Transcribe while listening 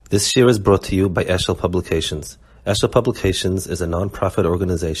This year is brought to you by Eshel Publications. Eshel Publications is a non-profit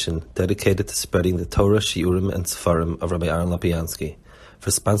organization dedicated to spreading the Torah, Shiurim, and Sefarim of Rabbi Aaron Lapiansky. For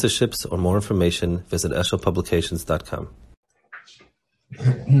sponsorships or more information, visit eshelpublications.com.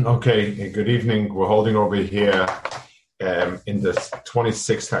 Okay, good evening. We're holding over here in the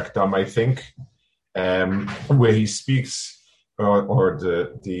 26th Hakdam, I think, where he speaks, or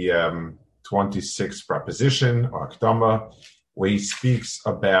the 26th proposition, or Hakdama, where he speaks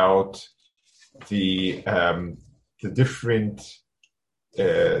about the different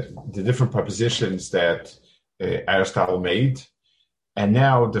propositions that Aristotle made, and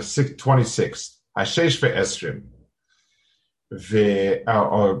now the 26th Hashesh ve'esrim. I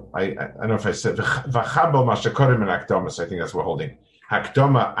don't know if I said v'chabel mashakorim and hakdamas. I think that's what we're holding.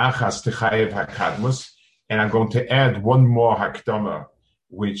 Hakdama achas techayev hakadmus, and I'm going to add one more hakdama,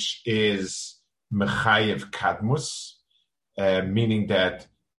 which is mechayev kadmus, meaning that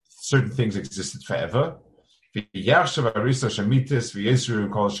certain things existed forever.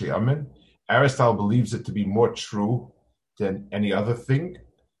 Aristotle believes it to be more true than any other thing.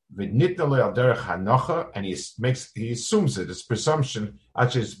 And he assumes it, it's presumption. The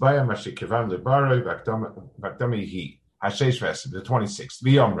 26th.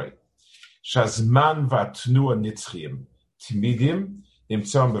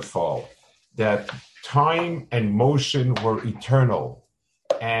 That time and motion were eternal,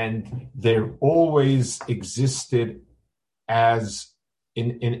 and they always existed as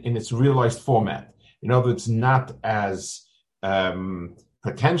in its realized format. In other words, not as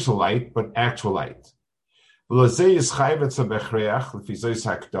potential light, but actual light. So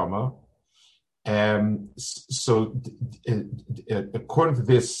according to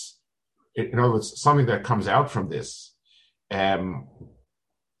this, in other words, something that comes out from this,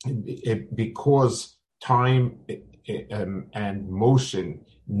 because time and motion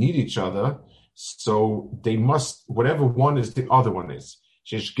need each other, so they must, whatever one is, the other one is.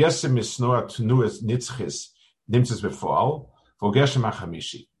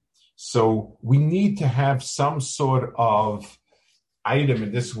 So we need to have some sort of item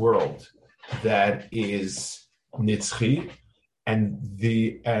in this world that is nitzchi,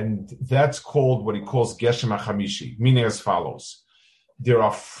 and that's called what he calls geshem hachamishi, meaning as follows. There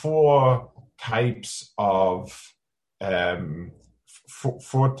are four types of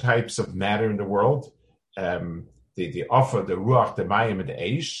matter in the world: the offer, the ruach, the mayim, and the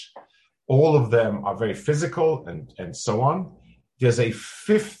eish. All of them are very physical and so on. There's a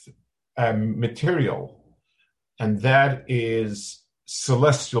fifth material, and that is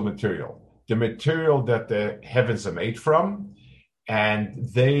celestial material, the material that the heavens are made from, and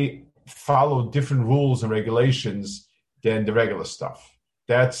they follow different rules and regulations than the regular stuff.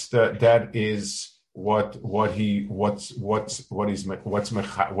 What's mechayev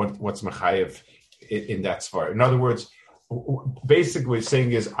in that svar. In other words, basically what he's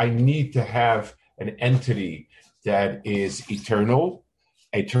saying is, I need to have an entity that is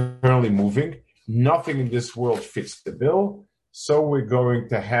eternally moving. Nothing in this world fits the bill, so we're going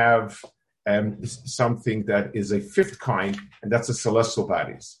to have something that is a fifth kind, and that's the celestial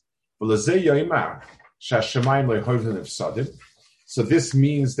bodies. So this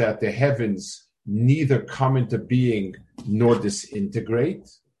means that the heavens neither come into being nor disintegrate,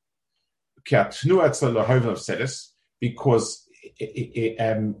 because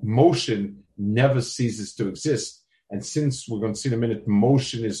motion never ceases to exist. And since we're going to see in a minute,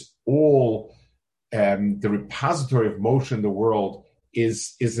 motion is all, the repository of motion in the world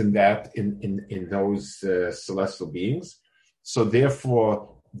is in those celestial beings. So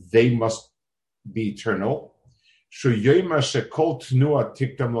therefore, they must be eternal.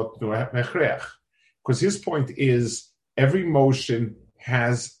 Because his point is, every motion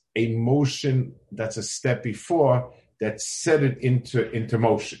has a motion that's a step before that set it into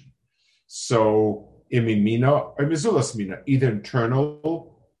motion. So imimina or mizulas mina, either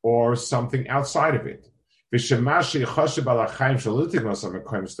internal or something outside of it. And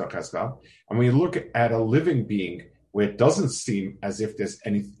when you look at a living being where it doesn't seem as if there's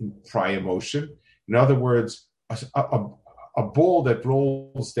any prior motion, in other words, a ball that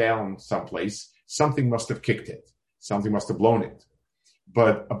rolls down someplace, something must have kicked it, something must have blown it.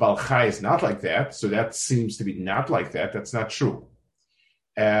 But a Baal Chai is not like that, so that seems to be not like that. That's not true.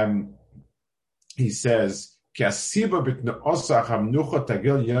 He says, there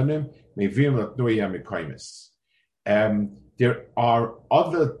are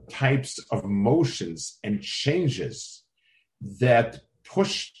other types of motions and changes that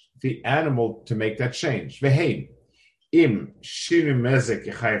push the animal to make that change.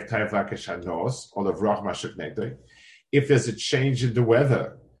 If there's a change in the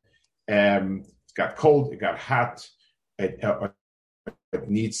weather, It got cold, it got hot, it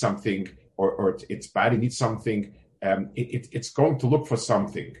needs something, or its body needs something. It's going to look for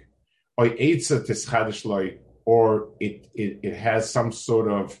something. Or it has some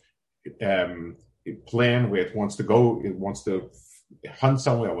sort of plan where it wants to go, it wants to hunt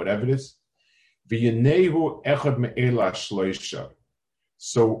somewhere, or whatever it is.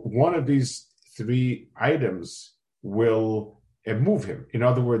 So one of these three items will move him. In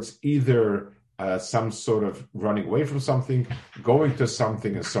other words, either some sort of running away from something, going to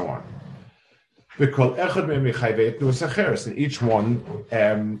something, and so on.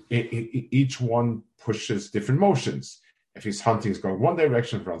 And each one pushes different motions. If he's hunting, he's going one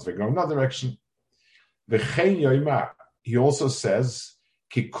direction. If he runs, he's going another direction. He also says,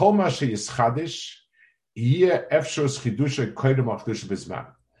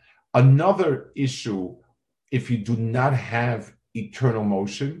 another issue, if you do not have eternal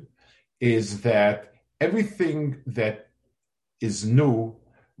motion, is that everything that is new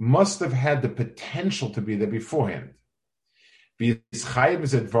must have had the potential to be there beforehand.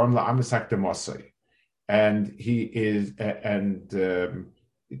 And he is,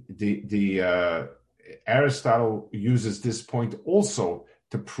 Aristotle uses this point also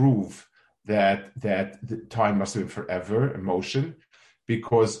to prove that the time must have been forever in motion,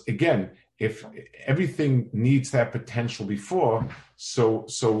 because again, if everything needs that potential before, so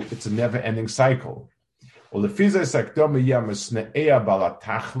it's a never-ending cycle. So again,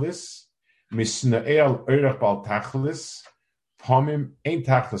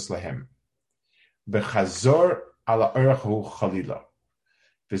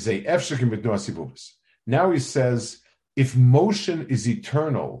 now he says, if motion is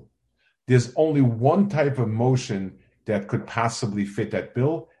eternal, there's only one type of motion that could possibly fit that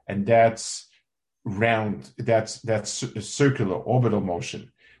bill, and that's round, that's circular, orbital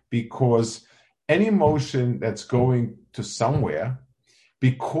motion. Because any motion that's going to somewhere,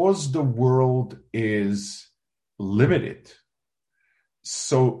 because the world is limited,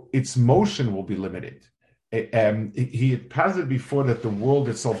 so its motion will be limited. He had posited before that the world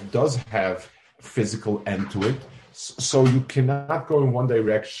itself does have a physical end to it, so you cannot go in one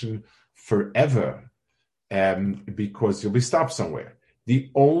direction forever, because you'll be stopped somewhere.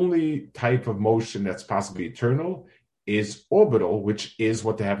 The only type of motion that's possibly eternal is orbital, which is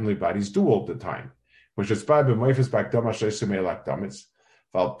what the heavenly bodies do all the time. Which is by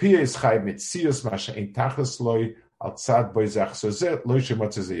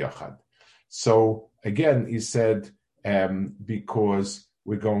so again, he said, because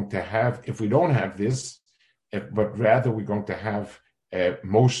we're going to have, if we don't have this, but rather we're going to have a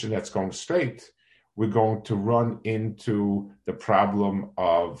motion that's going straight, we're going to run into the problem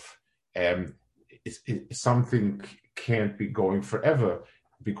of something can't be going forever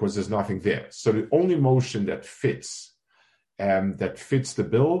because there's nothing there. So the only motion that fits the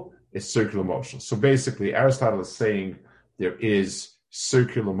bill is circular motion. So basically, Aristotle is saying there is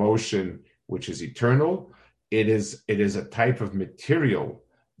circular motion, which is eternal. It is a type of material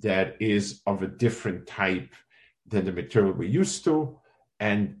that is of a different type than the material we're used to,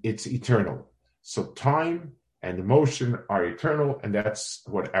 and it's eternal. So time and motion are eternal, and that's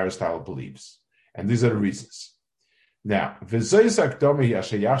what Aristotle believes. And these are the reasons. Now, this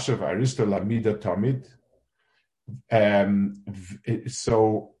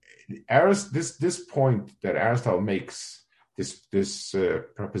point that Aristotle makes, this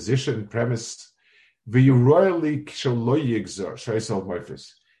proposition, premise,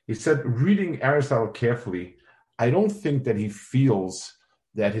 he said, reading Aristotle carefully, I don't think that he feels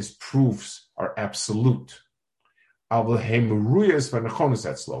that his proofs are absolute.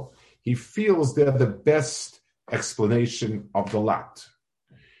 He feels they're the best explanation of the lot.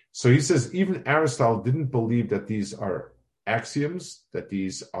 So he says even Aristotle didn't believe that these are axioms, that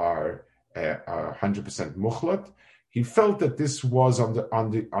these are 100% mukhlat. He felt that this was on the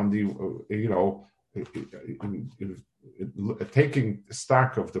taking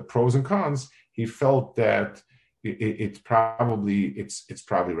stock of the pros and cons. He felt that it's probably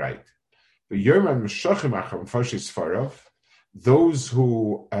right. Those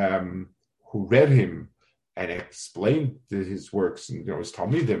who read him and explained his works and his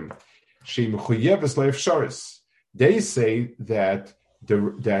Talmidim, they say that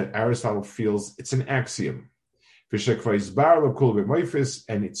Aristotle feels it's an axiom, and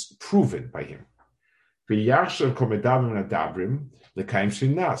it's proven by him. The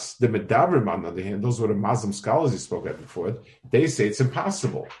Medabrim, on the other hand, those were the Muslim scholars he spoke at before, they say it's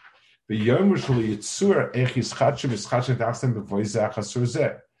impossible. There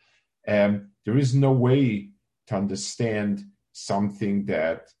is no way to understand something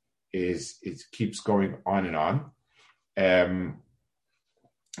that it keeps going on and on. And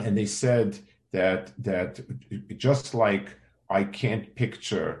they said that just like I can't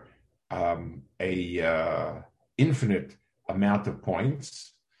picture a infinite amount of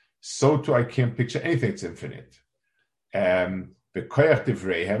points, so too I can't picture anything that's infinite.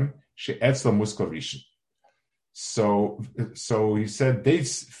 So he said they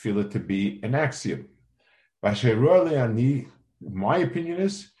feel it to be an axiom. My opinion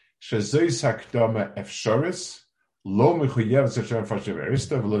is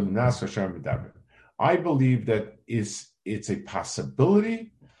I believe that it's a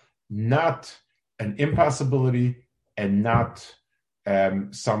possibility, not an impossibility, and not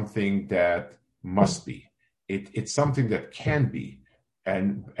something that must be. It's something that can be,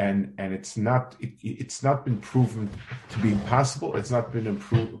 and it's not been proven to be impossible. It's not been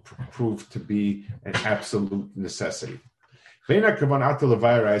proved to be an absolute necessity. I'm not going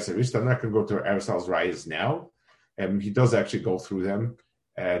to go to Aristotle's Rayas now. He does actually go through them,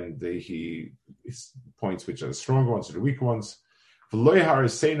 and he points which are the stronger ones or the weaker ones. I'm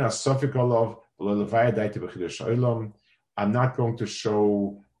not going to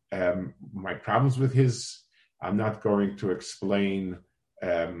show my problems with his. I'm not going to explain.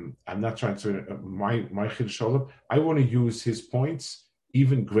 I'm not trying to my Chiddush Olam. I want to use his points,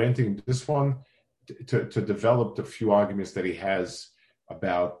 even granting this one, to develop the few arguments that he has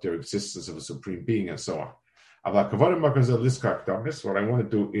about their existence of a supreme being and so on. What I want to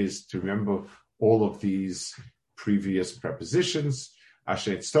do is to remember all of these previous prepositions. That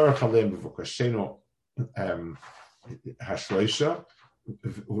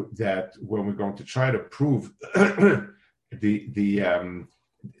when we're going to try to prove the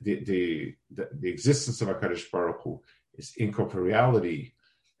existence of HaKadosh Baruch Hu, his incorporeality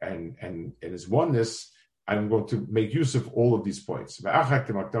and his oneness, I'm going to make use of all of these points.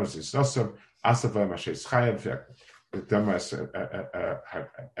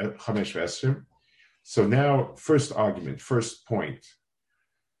 So now, first argument, first point.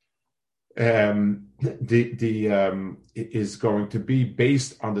 Is going to be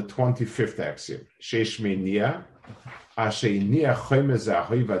based on the 25th axiom.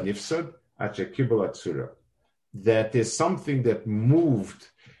 That there's something that moved.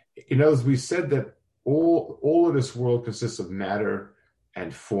 In other words, we said that all of this world consists of matter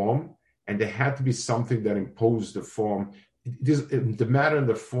and form, and there had to be something that imposed the form. The matter and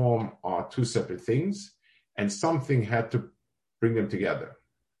the form are two separate things, and something had to bring them together.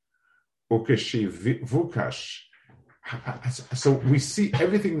 So we see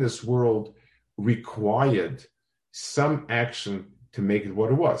everything in this world required some action to make it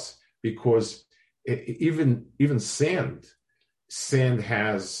what it was, because even sand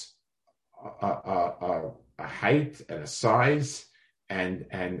has a height and a size,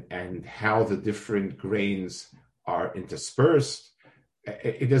 and how the different grains are interspersed.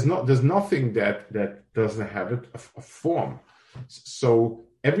 There's nothing that doesn't have a form. So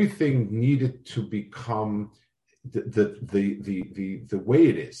everything needed to become the way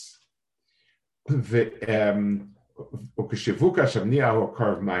it is.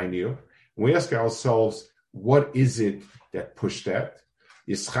 We ask ourselves, what is it that pushed that?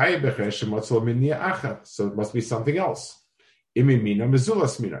 So it must be something else. We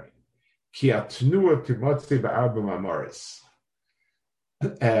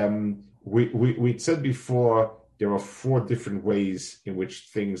said before, there are four different ways in which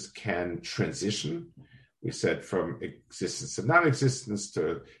things can transition. We said from existence to non-existence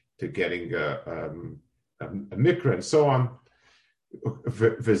to getting a mikra and so on.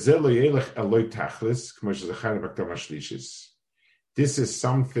 This is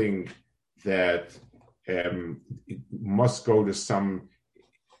something that must go to some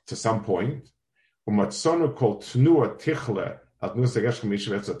point.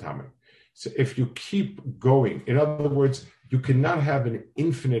 So if you keep going, in other words, you cannot have an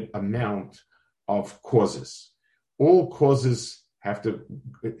infinite amount of causes. All causes have to,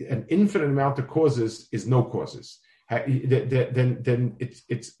 an infinite amount of causes is no causes. Then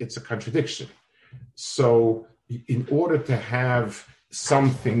it's a contradiction. So in order to have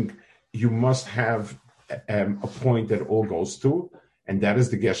something, you must have a point that all goes to, and that is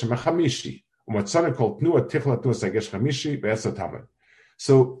the Geshem HaChamishi.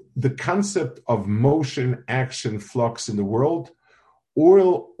 So the concept of motion, action, flux in the world,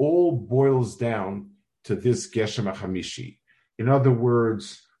 all boils down to this Geshem HaChamishi. In other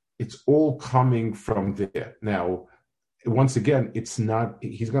words, it's all coming from there. Now, once again, it's not.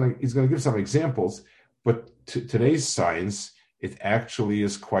 He's going to give some examples, but today's science, it actually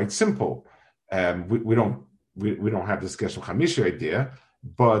is quite simple. We don't have this Geshem HaChamishi idea.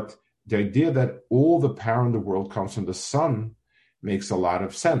 But the idea that all the power in the world comes from the sun makes a lot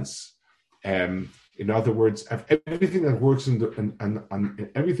of sense. In other words, everything that works and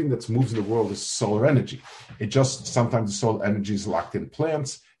everything that moves in the world is solar energy. It just sometimes the solar energy is locked in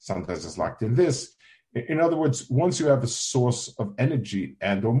plants, sometimes it's locked in this. In other words, once you have a source of energy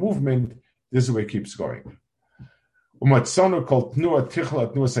and or movement, this is where it keeps going. So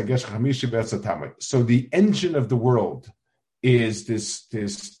the engine of the world is this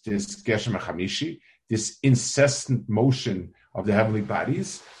Geshem HaChamishi, this incessant motion of the heavenly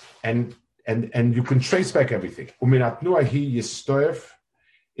bodies, and you can trace back everything.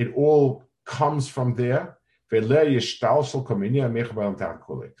 It all comes from there.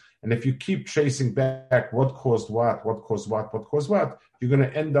 And if you keep tracing back what caused what, you're going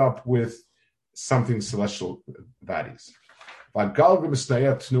to end up with something celestial bodies. And the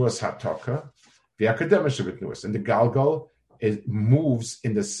Galgal, it moves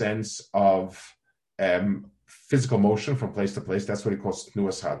in the sense of physical motion from place to place. That's what he calls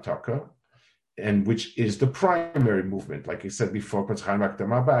Tnuas HaTaka, and which is the primary movement, like he said before.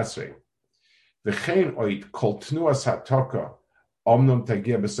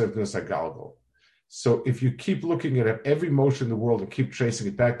 So if you keep looking at every motion in the world and keep tracing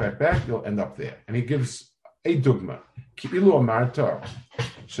it back, you'll end up there. And he gives a dogma.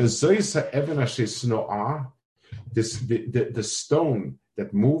 The stone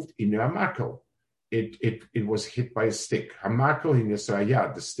that moved in Hamakel, it was hit by a stick. Hamakel in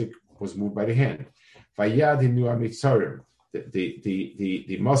Yisrael, the stick was moved by the hand. Vayad in Mitzarim,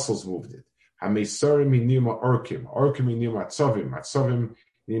 the muscles moved it. Hamesarim in Nima Orkim in Nima Matzovim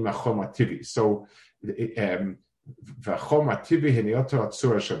in Nima Chomativi. So Vachomativi Henioto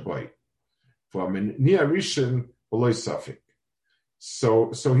Atzura Shaboy. From Nia Rishon Beloy Safik.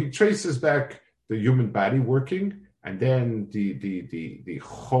 So he traces back the human body working, and then the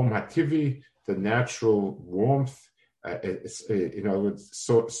Chom Hativi, the natural warmth, in other words,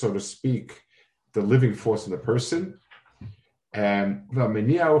 so to speak, the living force in the person. Now,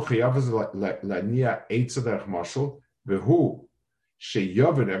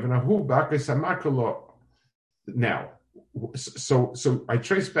 so I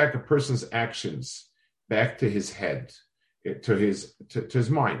trace back a person's actions back to his head, to his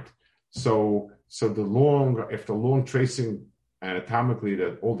mind. So after long tracing anatomically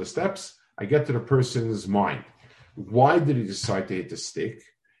all the steps, I get to the person's mind. Why did he decide to hit the stick?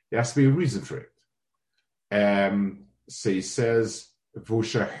 There has to be a reason for it. So he says,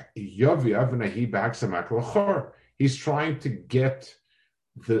 he's trying to get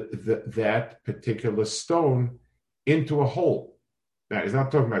that particular stone into a hole. Now, he's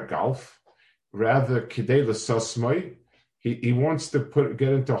not talking about golf. Rather, he wants to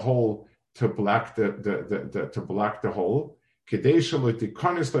get into a hole to block the hole,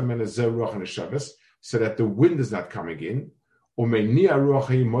 so that the wind is not coming in.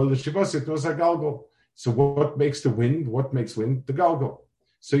 So what makes the wind? What makes wind? The galgal.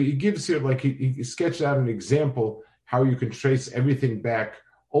 So he gives here, like he sketched out an example how you can trace everything back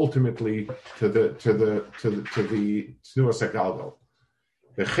ultimately to the Tnuas HaGalgal.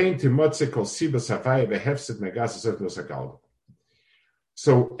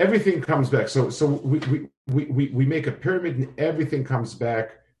 So everything comes back. So we make a pyramid, and everything comes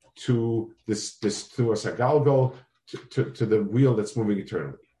back to this Tnuas HaGalgal, to the wheel that's moving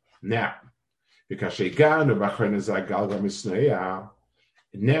eternally. Now,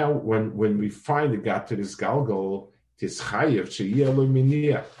 when we finally got to this galgal,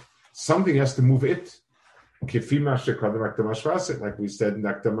 something has to move it. Like we said in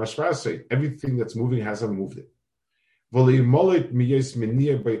Akdamashvase, everything that's moving hasn't moved it.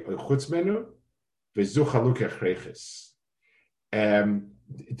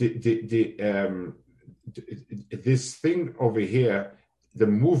 This thing over here, the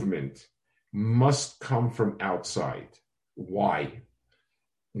movement, must come from outside. Why?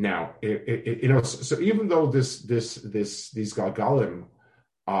 Now, so even though these galgalim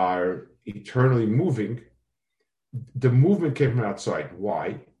are eternally moving, the movement came from outside.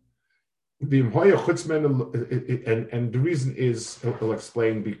 Why? And the reason is, I'll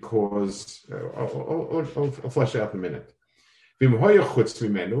explain, because I'll flesh it out in a minute.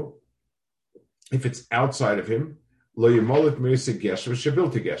 If it's outside of him,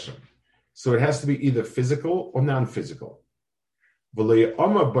 so it has to be either physical or non-physical.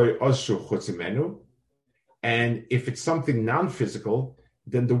 And if it's something non-physical,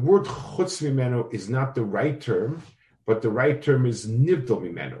 then the word chutz mimenu is not the right term, but the right term is nivdal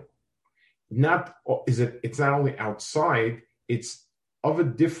mimenu. It's not only outside, it's of a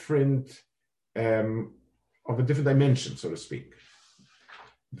different dimension, so to speak.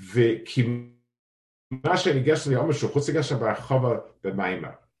 If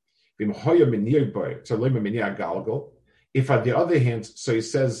on the other hand, so he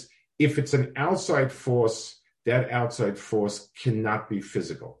says, if it's an outside force, that outside force cannot be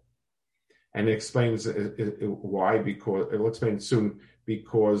physical. And it explains why, because it'll explain soon,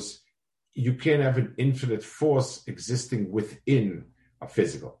 because you can't have an infinite force existing within a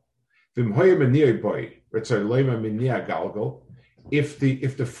physical. If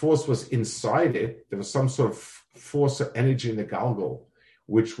the force was inside it, there was some sort of force or energy in the galgal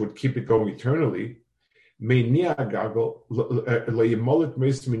which would keep it going eternally.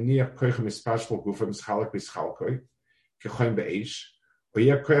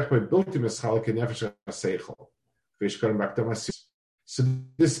 So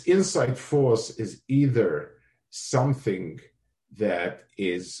this inside force is either something that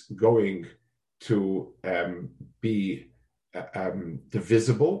is going to be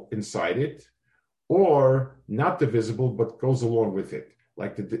divisible inside it, or not divisible but goes along with it,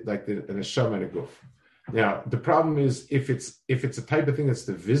 like the neshama and a guf. Now the problem is if it's a type of thing that's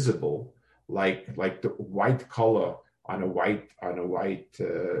divisible, like the white color on a white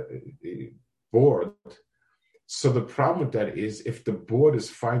board. So the problem with that is if the board is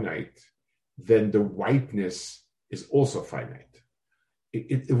finite, then the whiteness is also finite.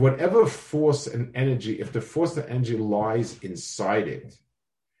 Whatever force and energy, if the force and energy lies inside it,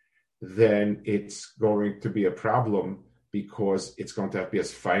 then it's going to be a problem because it's going to have to be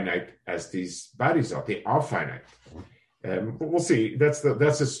as finite as these bodies are. They are finite. But we'll see. That's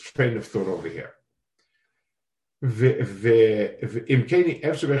a train of thought over here.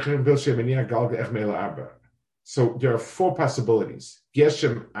 So there are four possibilities.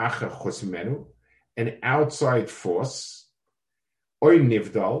 Geshem acher chosmenu, an outside force, or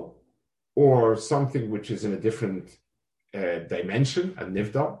nivdal, or something which is in a different dimension, a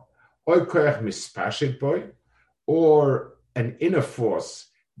nivdal, or koyach mispashit boy, or an inner force,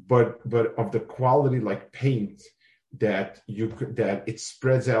 but of the quality like paint that it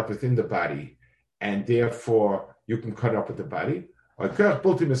spreads out within the body, and therefore you can cut up with the body.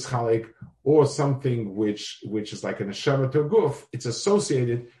 Or something which is like an neshama to a guf, it's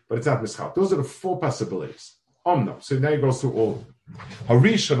associated, but it's not mischal. Those are the four possibilities. So now he goes through all.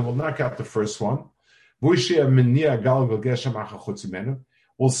 Harishon will knock out the first one. We'll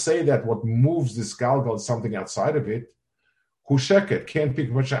say that what moves this galgal is something outside of it. Husheket can't be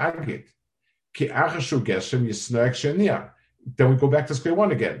much agit. Then we go back to square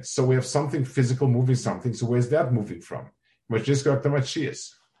one again. So we have something physical moving something. So where's that moving from?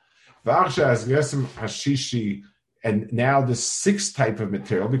 And now the sixth type of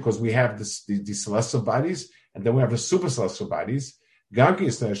material, because we have the celestial bodies, and then we have the super celestial bodies.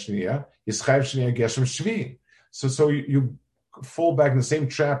 So you fall back in the same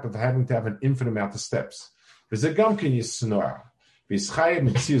trap of having to have an infinite amount of steps.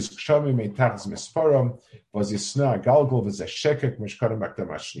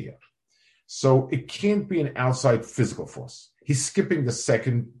 So it can't be an outside physical force. He's skipping the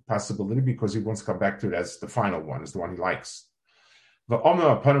second possibility because he wants to come back to it as the final one, as the one he likes. The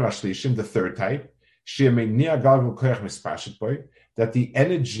third type, that the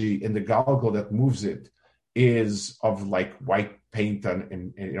energy in the galgal that moves it is of like white paint,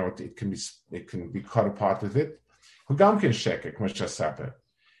 and it can be cut apart with it. The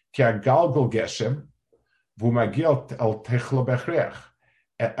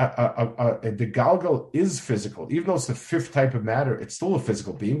galgal is physical. Even though it's the fifth type of matter, it's still a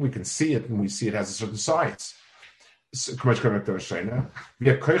physical being. We can see it, and we see it has a certain size. So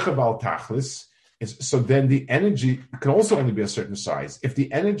then the energy can also only be a certain size. If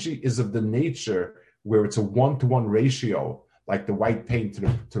the energy is of the nature where it's a 1-to-1 ratio, like the white paint to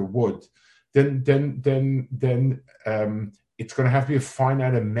the wood, then it's going to have to be a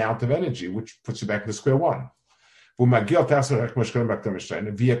finite amount of energy, which puts you back to square one. So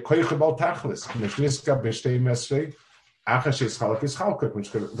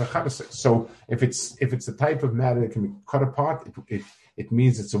if it's a type of matter that can be cut apart, it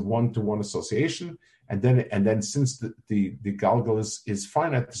means it's a 1-to-1 association, and then since the galgal is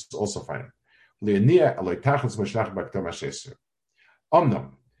finite, it's also finite.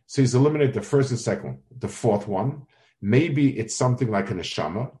 So he's eliminated the first and second. The fourth one, maybe it's something like a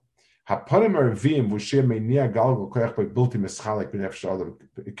neshama. That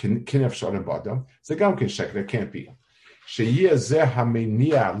can't be.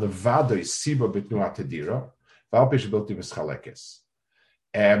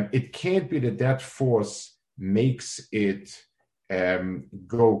 It can't be that force makes it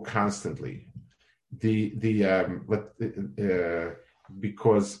go constantly.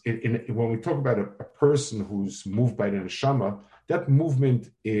 because when we talk about a person who's moved by the neshama, that movement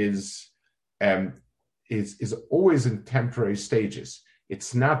is always in temporary stages.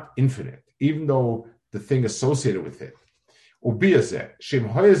 It's not infinite, even though the thing associated with it. So he's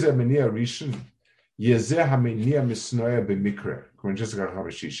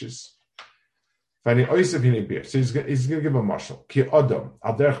going to give a mashal. Ki Adam,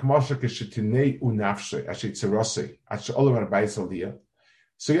 al derech mashal keshetinei unafshe, ashet zerosei, ashet olam arbayis.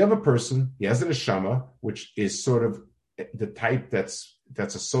 So you have a person, he has a neshama, which is sort of the type that's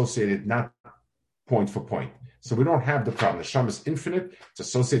associated, not point for point. So we don't have the problem. The neshama is infinite; it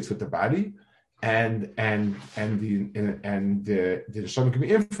associates with the body, and the neshama can be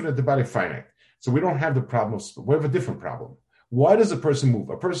infinite, the body finite. So we don't have the problem. We have a different problem. Why does a person move?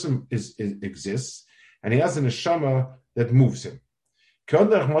 A person exists, and he has a neshama that moves him. He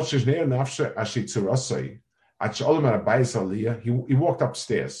walked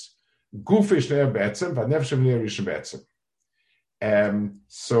upstairs.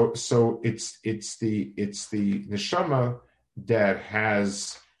 So it's the neshama that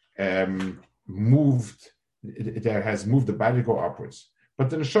has moved the body to go upwards, but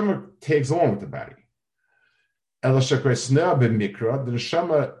the neshama tags along with the body. The neshama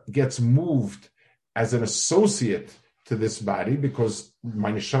gets moved as an associate to this body because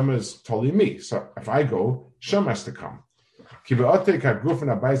my neshama is totally me. So if I go, neshama has to come.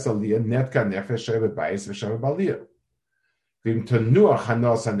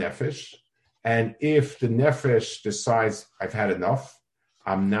 And if the nefesh decides I've had enough,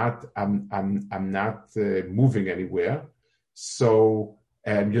 I'm not moving anywhere, so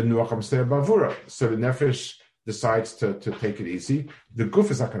so the nefesh decides to take it easy, the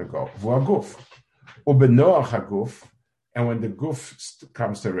guf is not going to go. And when the guf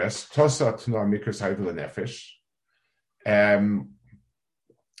comes to rest,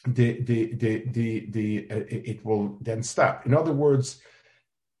 it will then stop. In other words,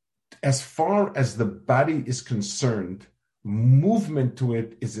 as far as the body is concerned, movement to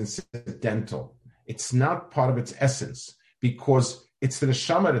it is incidental. It's not part of its essence, because it's the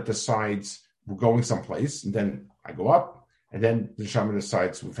neshama that decides we're going someplace, and then I go up, and then the neshama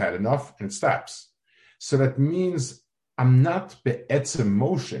decides we've had enough, and it stops. So that means I'm not be'etzem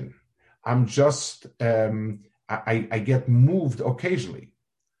motion. I'm just, I get moved occasionally.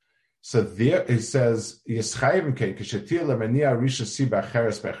 So there it says, so he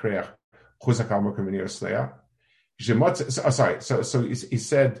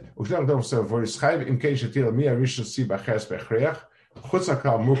said,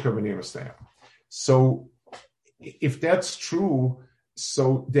 so if that's true,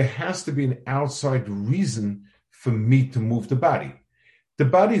 so there has to be an outside reason for me to move the body. The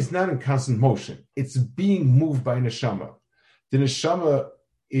body is not in constant motion. It's being moved by neshama. The neshama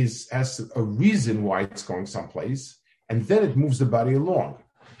has a reason why it's going someplace, and then it moves the body along.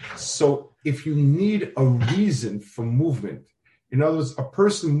 So if you need a reason for movement, in other words, a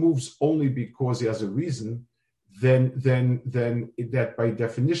person moves only because he has a reason, then that by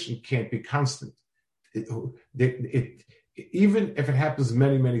definition can't be constant. Even if it happens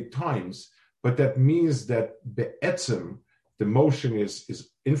many, many times, but that means that be'etzem, the motion is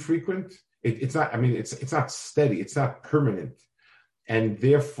infrequent. It's not. I mean, it's not steady. It's not permanent, and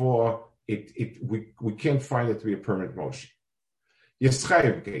therefore we can't find it to be a permanent motion.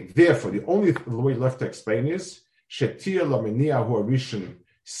 Therefore, the only way left to explain is shetir lamenia hu arishin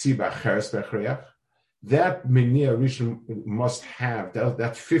siba cheres bechreach. That menia arishin must have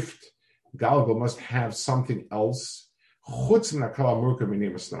that fifth galgal must have something else.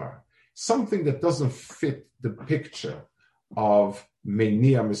 Something that doesn't fit the picture of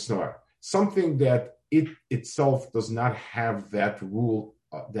menia misnor. Something that it itself does not have that rule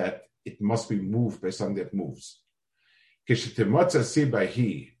that it must be moved by something that moves. And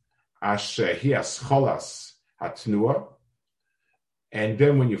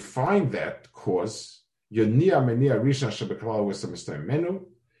then when you find that cause, your nia menia rishon shebeklal was a mistayimenu,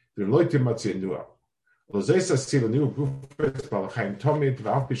 the loyte matzienua. Lozesa silanu gufet balchaim tomid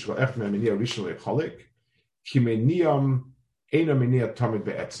v'af bishlo ech menia rishon lecholek ki meniam ena menia tomid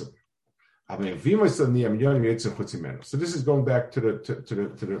be'etzem. So this is going back to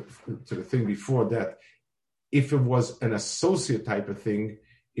the thing before that. If it was an associate type of thing,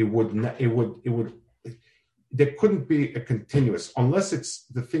 there couldn't be a continuous unless it's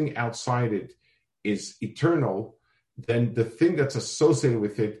the thing outside it is eternal. Then the thing that's associated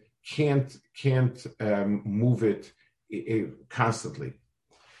with it can't move it constantly.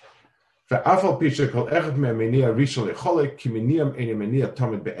 But if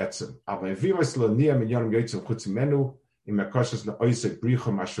in Mekoshes na oise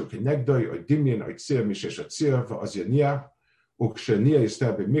bricho mashu kenegdoi, or dimien, or tzir, mishesh tzir, v'ozyania, ukshania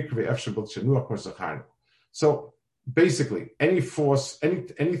yisneh b'mikve, efshabot shenua korsachanu. So basically, any force,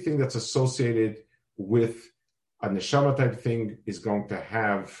 anything that's associated with a neshama type thing is going to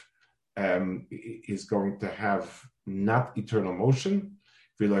have not eternal motion.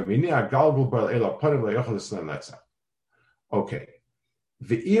 Okay.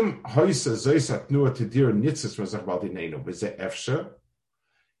 Ve'im hoysa zoysa tnua tedir nitzis mazach baldinenu b'ze efsha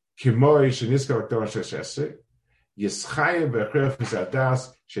kimoi sheniska v'ktor sheshese yischayim b'echref mizadas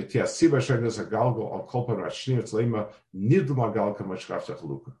shetia siba shagnas agalgo al kolpan rashnim tzleima nidlma galka mashkafta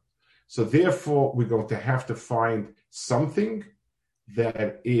chaluka. So therefore, we're going to have to find something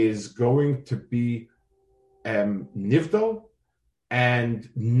that is going to be nivdal and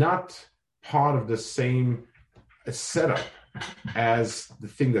not part of the same setup as the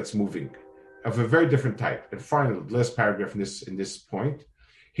thing that's moving, of a very different type. And finally, the last paragraph in this point.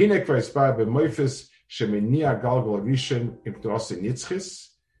 If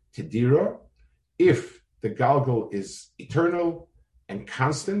the galgal is eternal and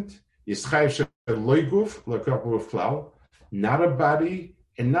constant, not a body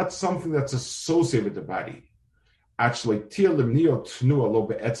and not something that's associated with the body. Actually, the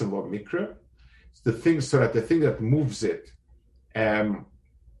thing, so that the thing that moves it,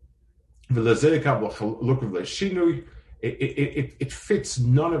 it fits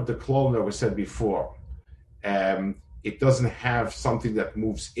none of the clone that was said before. It doesn't have something that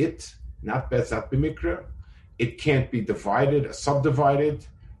moves it, not b'mikra. It can't be divided, subdivided.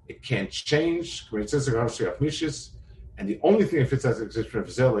 It can't change. And the only thing that fits as exists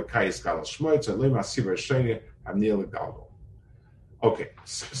okay,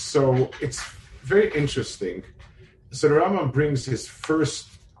 so it's very interesting. So the Rambam brings his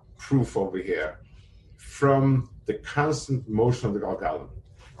first proof over here from the constant motion of the Galgalim.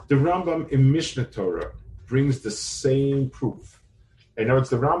 The Rambam in Mishnah Torah brings the same proof. In other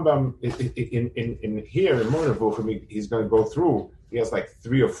words, the Rambam in here in Moreh, he's going to go through. He has like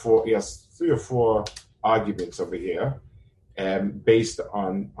three or four arguments over here, based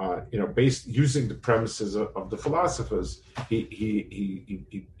on using the premises of the philosophers.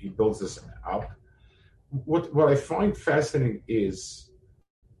 He builds this up. What I find fascinating is,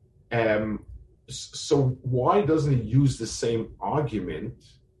 so why doesn't he use the same argument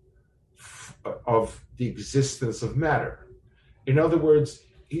of the existence of matter? In other words,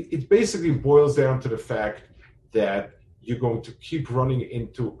 it basically boils down to the fact that you're going to keep running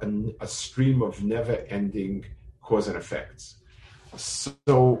into a stream of never-ending cause and effects.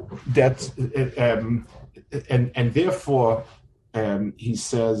 So that's and therefore he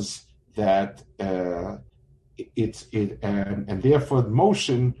says that and therefore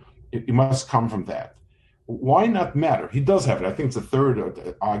motion it must come from that. Why not matter? He does have it. I think it's the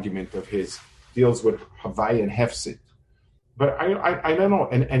third argument of his deals with Havai and Hefsid. But I don't know.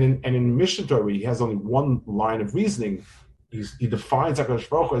 And in Mishnah Torah, he has only one line of reasoning. He defines HaKadosh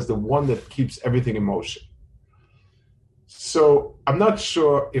Baruch Hu as the one that keeps everything in motion. So I'm not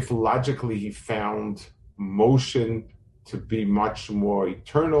sure if logically he found motion to be much more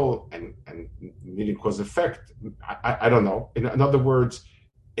eternal and meaning cause effect. I don't know. In other words,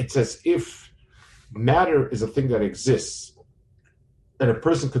 it's as if matter is a thing that exists, and a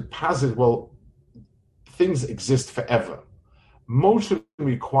person could posit, well, things exist forever. Motion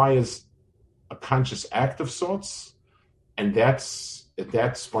requires a conscious act of sorts, and that's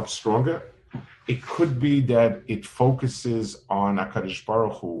much stronger. It could be that it focuses on HaKadosh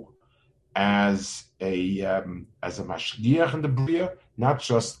Baruch Hu as a mashgiach in the bria, not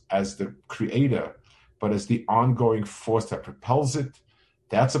just as the creator, but as the ongoing force that propels it.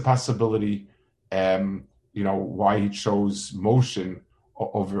 That's a possibility. Why he chose motion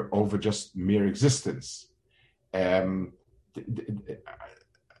over just mere existence. I'm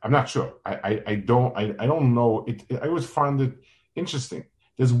not sure. I don't know. I always find it interesting.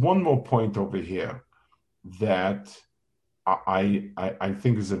 There's one more point over here that I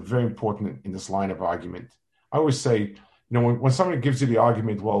think is very important in this line of argument. I always say, when somebody gives you the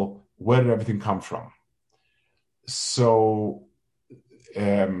argument, well, where did everything come from? So,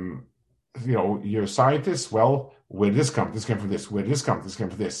 you're a scientist. Well, where did this come? This came from this. Where did this come? This came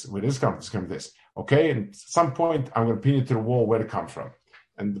from this. Where did this come? This came from this. Okay, and at some point, I'm going to pin you to the wall where it come from.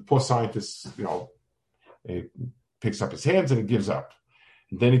 And the poor scientist, picks up his hands and he gives up.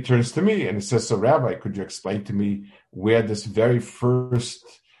 And then he turns to me and he says, so Rabbi, could you explain to me where this very first,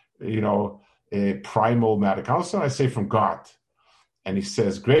 primal matter comes from? I say, from God. And he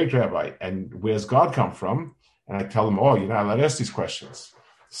says, great, Rabbi. And where's God come from? And I tell him, you're not allowed to ask these questions.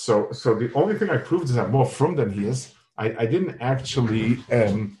 So the only thing I proved is I'm more from than he is. I didn't actually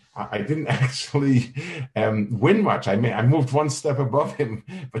win much. I moved one step above him,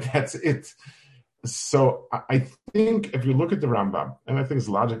 but that's it. So I think if you look at the Rambam, and I think it's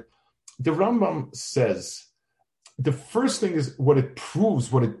logic, the Rambam says the first thing is what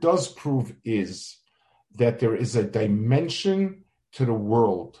it does prove is that there is a dimension to the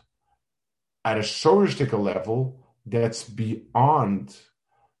world at a shorishtika level that's beyond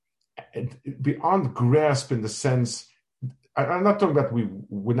grasp, in the sense, I'm not talking about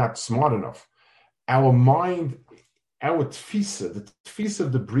we're not smart enough. Our mind, our tfisa, the tfisa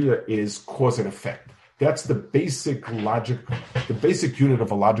of the Bria is cause and effect. That's the basic logic, the basic unit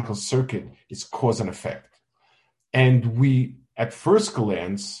of a logical circuit is cause and effect. And we, at first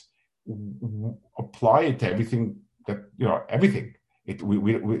glance, apply it to everything everything. A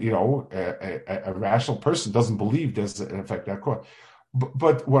rational person doesn't believe there's an effect that cause.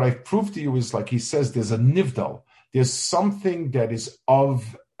 But what I've proved to you is, like he says, there's a nivdal. There's something that is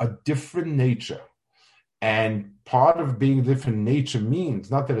of a different nature. And part of being a different nature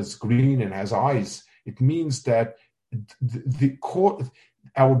means not that it's green and has eyes. It means that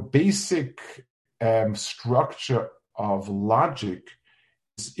our basic structure of logic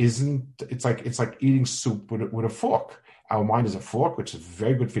isn't. It's like eating soup with a fork. Our mind is a fork, which is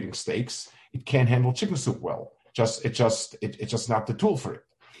very good for eating steaks. It can't handle chicken soup well. It's just not the tool for it.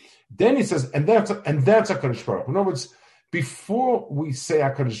 Then he says, and that's HaKadosh Baruch Hu. In other words, before we say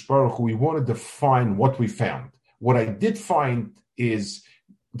HaKadosh Baruch Hu, we want to define what we found. What I did find is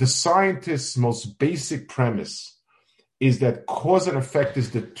the scientist's most basic premise is that cause and effect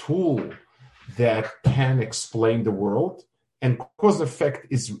is the tool that can explain the world, and cause and effect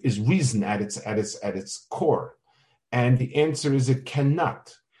is reason at its core. And the answer is it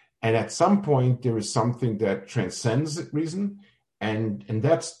cannot. And at some point there is something that transcends reason, and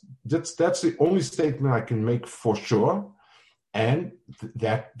that's the only statement I can make for sure. And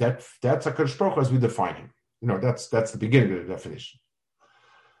that's HaKadosh Baruch Hu as we define him. That's the beginning of the definition.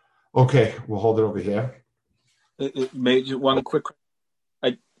 Okay, we'll hold it over here. Made one quick.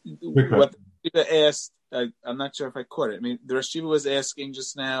 What Shiva asked, I'm not sure if I caught it. I mean, the Rosh Shiva was asking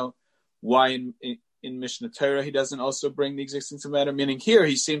just now why in Mishnah Torah he doesn't also bring the existence of matter. Meaning here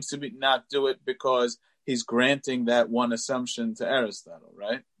he seems to not do it because he's granting that one assumption to Aristotle,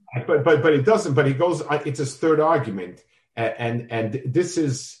 right? But it doesn't. But he goes. It's his third argument, and this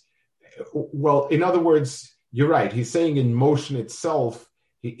is, well, in other words, you're right. He's saying in motion itself,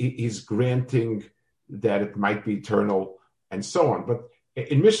 he's granting that it might be eternal and so on. But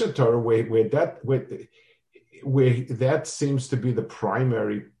in Mishnah Torah, where that seems to be the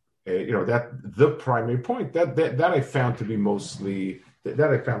primary, the primary point that I found to be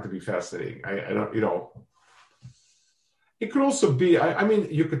fascinating. I don't, it could also be, I mean,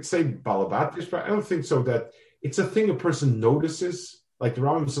 you could say balabatish, but I don't think so, that it's a thing a person notices. Like the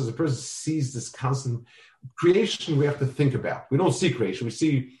Rambam says, a person sees this constant creation we have to think about. We don't see creation, we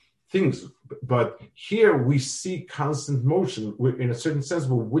see things. But here we see constant motion. In a certain sense,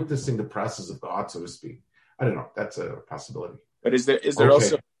 we're witnessing the process of God, so to speak. I don't know. That's a possibility. But is there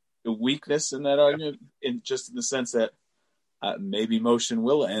also a weakness in that argument, in the sense that maybe motion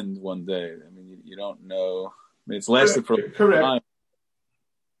will end one day? I mean, you don't know. I mean, it's lasted for a long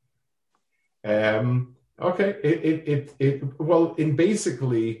time. Okay. Well, in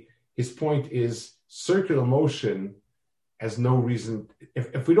basically, his point is circular motion has no reason.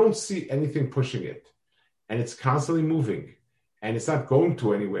 If we don't see anything pushing it, and it's constantly moving, and it's not going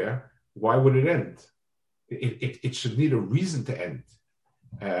to anywhere, why would it end? It should need a reason to end.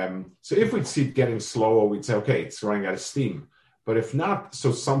 So if we'd see it getting slower, we'd say, okay, it's running out of steam. But if not,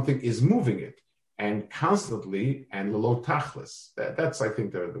 so something is moving it, and constantly, and lo tachlis. That's, I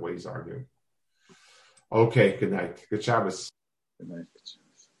think, the way he's arguing. Okay, good night. Good Shabbos. Good night.